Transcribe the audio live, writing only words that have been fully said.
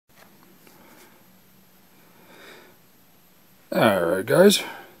Alright guys,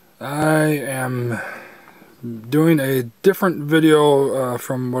 I am doing a different video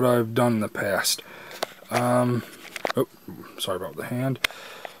from what I've done in the past. Oh, sorry about the hand.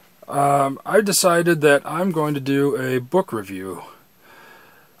 I decided that I'm going to do a book review.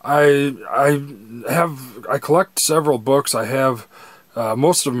 I collect several books. I have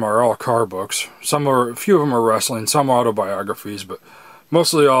most of them are all car books. A few of them are wrestling, some autobiographies, but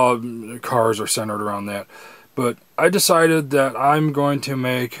mostly all cars are centered around that. But I decided that I'm going to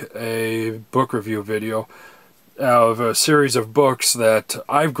make a book review video of a series of books that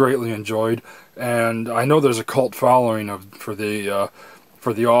I've greatly enjoyed, and I know there's a cult following for the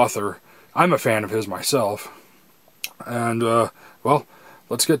author. I'm a fan of his myself, and well,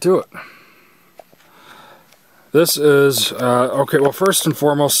 let's get to it. This is okay. Well, first and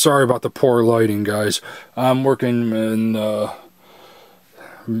foremost, sorry about the poor lighting, guys. I'm working in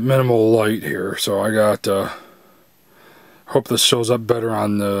minimal light here, so I got hope this shows up better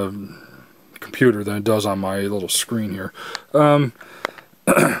on the computer than it does on my little screen here. I'm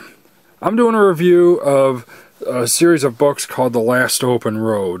doing a review of a series of books called The Last Open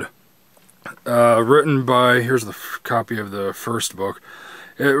Road, written by, here's the copy of the first book,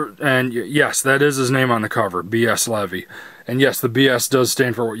 and yes, that is his name on the cover, B.S. Levy. And yes, the BS does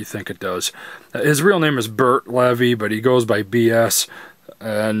stand for what you think it does. His real name is Burt Levy, but he goes by BS,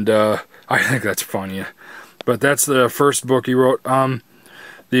 and I think that's funny. But that's the first book he wrote.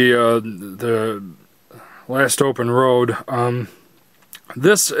 The Last Open Road.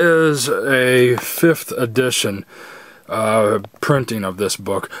 This is a 5th edition printing of this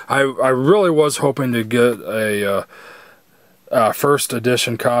book. I really was hoping to get a first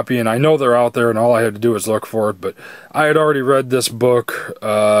edition copy, and I know they're out there and all I had to do was look for it, but I had already read this book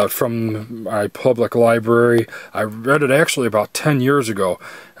from my public library. I read it actually about 10 years ago.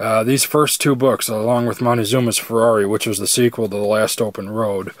 These first two books, along with Montezuma's Ferrari, which was the sequel to The Last Open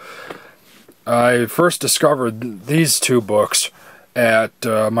Road. I first discovered these two books at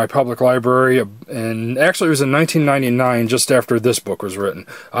my public library, and actually it was in 1999, just after this book was written.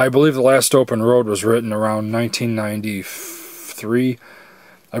 I believe The Last Open Road was written around 1993.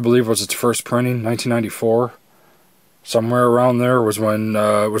 I believe was its first printing, 1994. Somewhere around there was when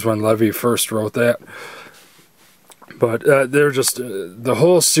Levy first wrote that. But they're just the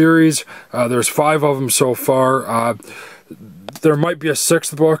whole series. There's 5 of them so far. There might be a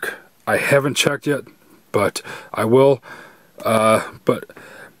 6th book. I haven't checked yet, but I will. But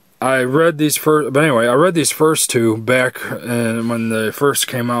I read these first. But anyway, I read these first two back when they first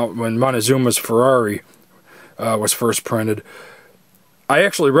came out, when Montezuma's Ferrari was first printed. I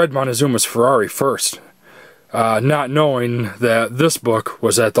actually read Montezuma's Ferrari first, not knowing that this book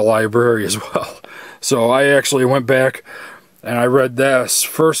was at the library as well. So I actually went back and I read this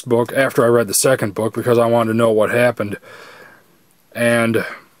first book after I read the second book because I wanted to know what happened. And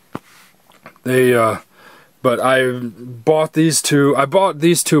but I bought these two. I bought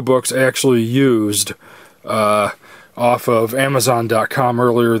these two books actually used off of Amazon.com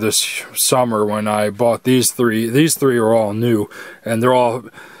earlier this summer when I bought these three. These three are all new, and they're all...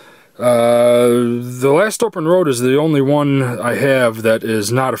 The Last Open Road is the only one I have that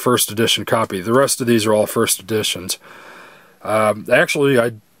is not a first edition copy. The rest of these are all first editions. Actually,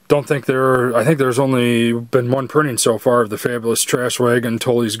 I don't think I think there's only been one printing so far of The Fabulous Trash Wagon,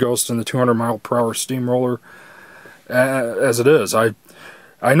 Tolley's Ghost, and the 200-mile-per-hour Steamroller. As it is,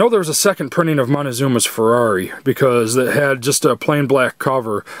 I know there's a second printing of Montezuma's Ferrari because it had just a plain black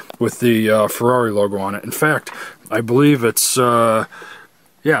cover with the Ferrari logo on it. In fact, I believe it's, yeah,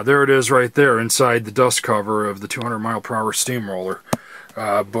 there it is right there inside the dust cover of the 200-mile-per-hour Steamroller,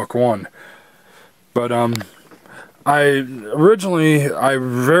 book 1. But I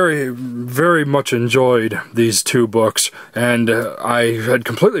very, very much enjoyed these two books, and I had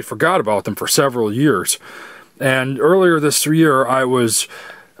completely forgot about them for several years. And earlier this year, I was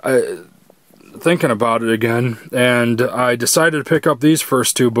thinking about it again, and I decided to pick up these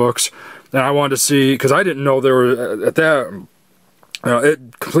first two books. And I wanted to see, because I didn't know there were, at that,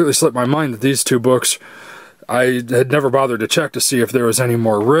 it completely slipped my mind that these two books, I had never bothered to check to see if there was any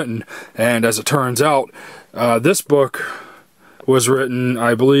more written. And as it turns out, this book was written,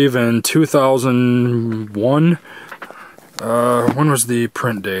 I believe, in 2001. When was the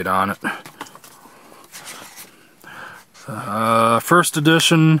print date on it? First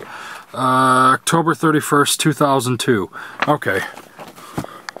edition, October 31st, 2002. Okay.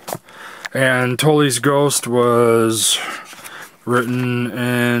 And Tolley's Ghost was written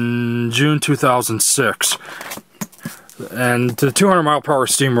in June 2006. And the 200-mile-per-hour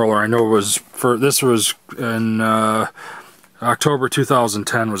Steamroller, I know this was in October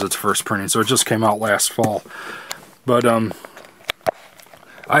 2010 was its first printing, so it just came out last fall. But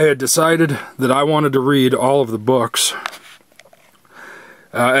I had decided that I wanted to read all of the books.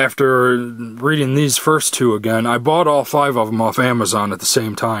 After reading these first two again, I bought all 5 of them off Amazon at the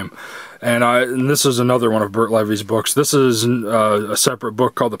same time. And this is another one of Bert Levy's books. This is a separate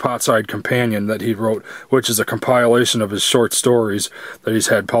book called The Potside Companion that he wrote, which is a compilation of his short stories that he's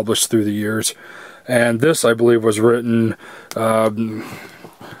had published through the years. And this, I believe, was written...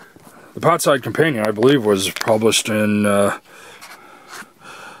 The Potside Companion, I believe, was published in...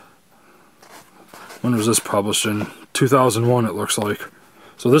 when was this published? In 2001, it looks like.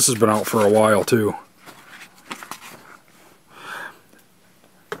 So this has been out for a while, too.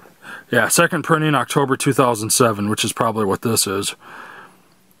 Yeah, second printing October 2007, which is probably what this is.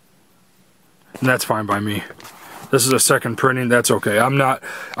 And that's fine by me. This is a second printing. That's okay. I'm not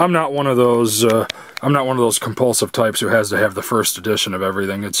one of those. I'm not one of those compulsive types who has to have the first edition of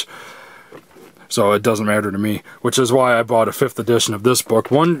everything. So it doesn't matter to me. Which is why I bought a 5th edition of this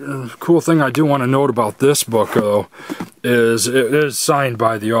book. One cool thing I do want to note about this book, though, is it is signed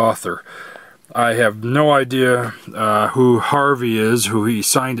by the author. I have no idea who Harvey is, who he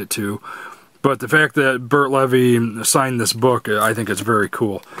signed it to, but the fact that Bert Levy signed this book, I think it's very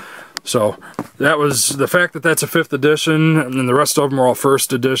cool. So that was the fact that that's a 5th edition, and the rest of them are all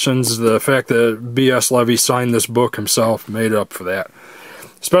 1st editions. The fact that B.S. Levy signed this book himself made up for that,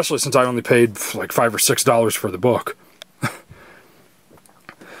 especially since I only paid like $5 or $6 for the book.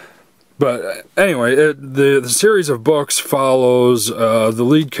 But anyway, the series of books follows the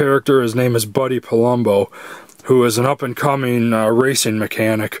lead character. His name is Buddy Palumbo, who is an up-and-coming racing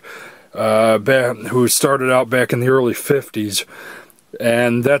mechanic who started out back in the early 50s.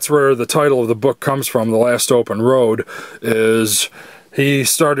 And that's where the title of the book comes from, The Last Open Road, is he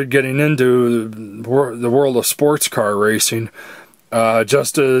started getting into the world of sports car racing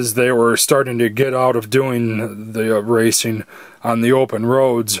just as they were starting to get out of doing the racing on the open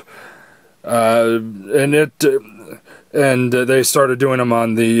roads. And they started doing them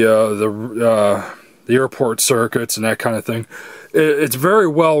on the airport circuits and that kind of thing. It's very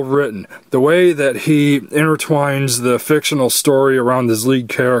well written. The way that he intertwines the fictional story around his lead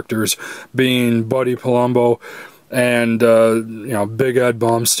characters, being Buddy Palumbo and Big Ed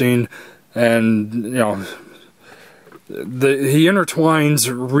Baumstein, and he intertwines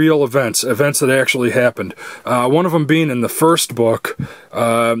real events that actually happened. One of them being in the first book.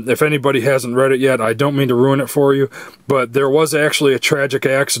 If anybody hasn't read it yet, I don't mean to ruin it for you, but there was actually a tragic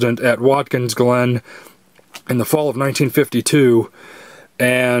accident at Watkins Glen in the fall of 1952,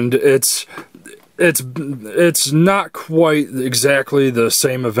 and it's not quite exactly the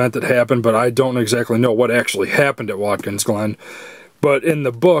same event that happened, but I don't exactly know what actually happened at Watkins Glen. But in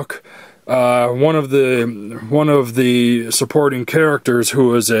the book, one of the supporting characters,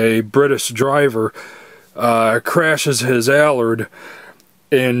 who is a British driver, crashes his Allard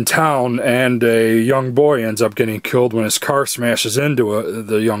in town, and a young boy ends up getting killed when his car smashes into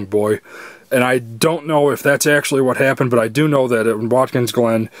the young boy. And I don't know if that's actually what happened, but I do know that at Watkins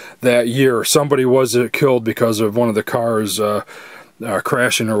Glen that year, somebody was killed because of one of the cars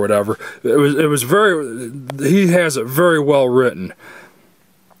crashing or whatever. It was very. He has it very well written.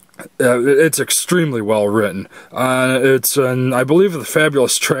 It's extremely well written. It's I believe The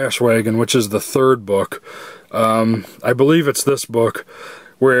Fabulous Trash Wagon, which is the 3rd book. I believe it's this book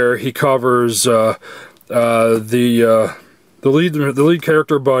where he covers the lead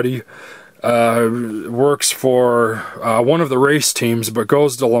character, Buddy. Works for one of the race teams, but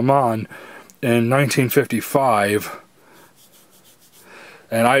goes to Le Mans in 1955.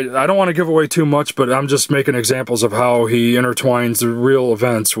 And I don't want to give away too much, but I'm just making examples of how he intertwines the real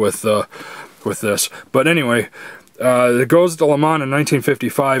events with this. But anyway, it goes to Le Mans in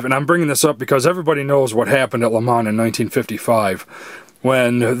 1955, and I'm bringing this up because everybody knows what happened at Le Mans in 1955,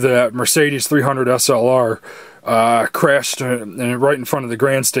 when the Mercedes 300 SLR crashed right in front of the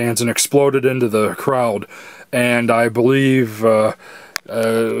grandstands and exploded into the crowd. And I believe,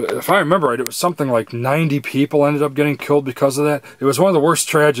 if I remember right, it was something like 90 people ended up getting killed because of that. It was one of the worst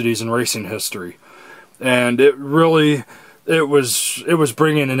tragedies in racing history. And it was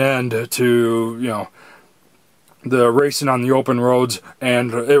bringing an end to, the racing on the open roads,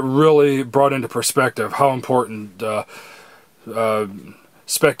 and it really brought into perspective how important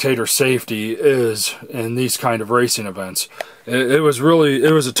spectator safety is in these kind of racing events. It was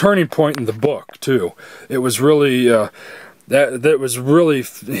a turning point in the book too. It was really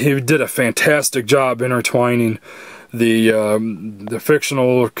he did a fantastic job intertwining the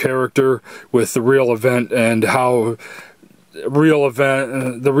fictional character with the real event, and how the real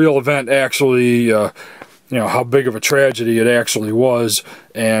event actually you know, how big of a tragedy it actually was,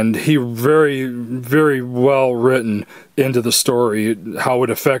 and he very well written into the story, how it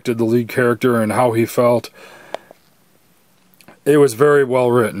affected the lead character and how he felt. It was very well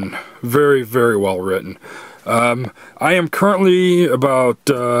written, very well written. I am currently about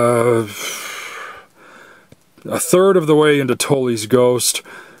a third of the way into Tully's Ghost,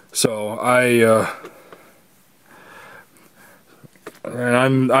 so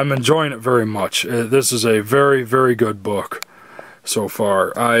and I'm enjoying it very much. This is a very good book so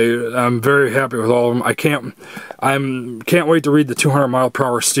far. I'm very happy with all of them. I can't wait to read the 200 Mile Per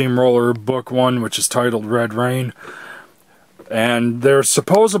Hour Steamroller book 1, which is titled Red Rain. And there's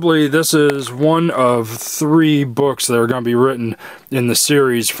supposedly, this is one of 3 books that are going to be written in the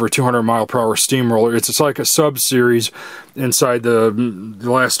series for 200 Mile Per Hour Steamroller. It's like a sub-series inside the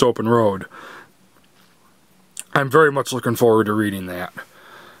Last Open Road. I'm very much looking forward to reading that.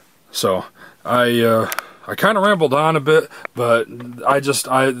 So, I kind of rambled on a bit, but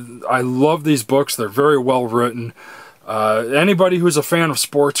I love these books. They're very well written. Anybody who's a fan of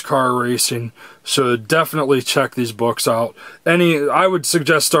sports car racing should definitely check these books out. I would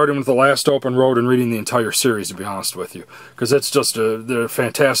suggest starting with The Last Open Road and reading the entire series, to be honest with you, because it's just they're a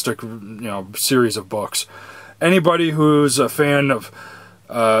fantastic, you know, series of books. Anybody who's a fan of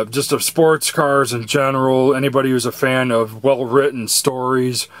just of sports cars in general, anybody who's a fan of well-written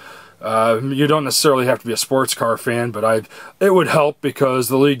stories. You don't necessarily have to be a sports car fan, but it would help because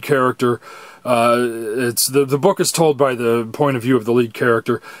the lead character, the book is told by the point of view of the lead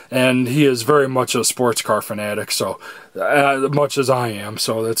character, and he is very much a sports car fanatic, so much as I am.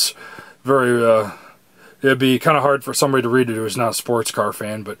 So that's very it'd be kind of hard for somebody to read it who's not a sports car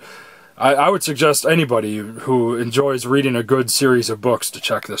fan, but I would suggest anybody who enjoys reading a good series of books to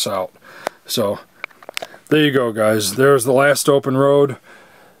check this out. So there you go, guys. There's The Last Open Road.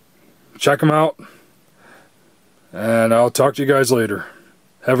 Check them out, and I'll talk to you guys later.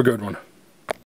 Have a good one.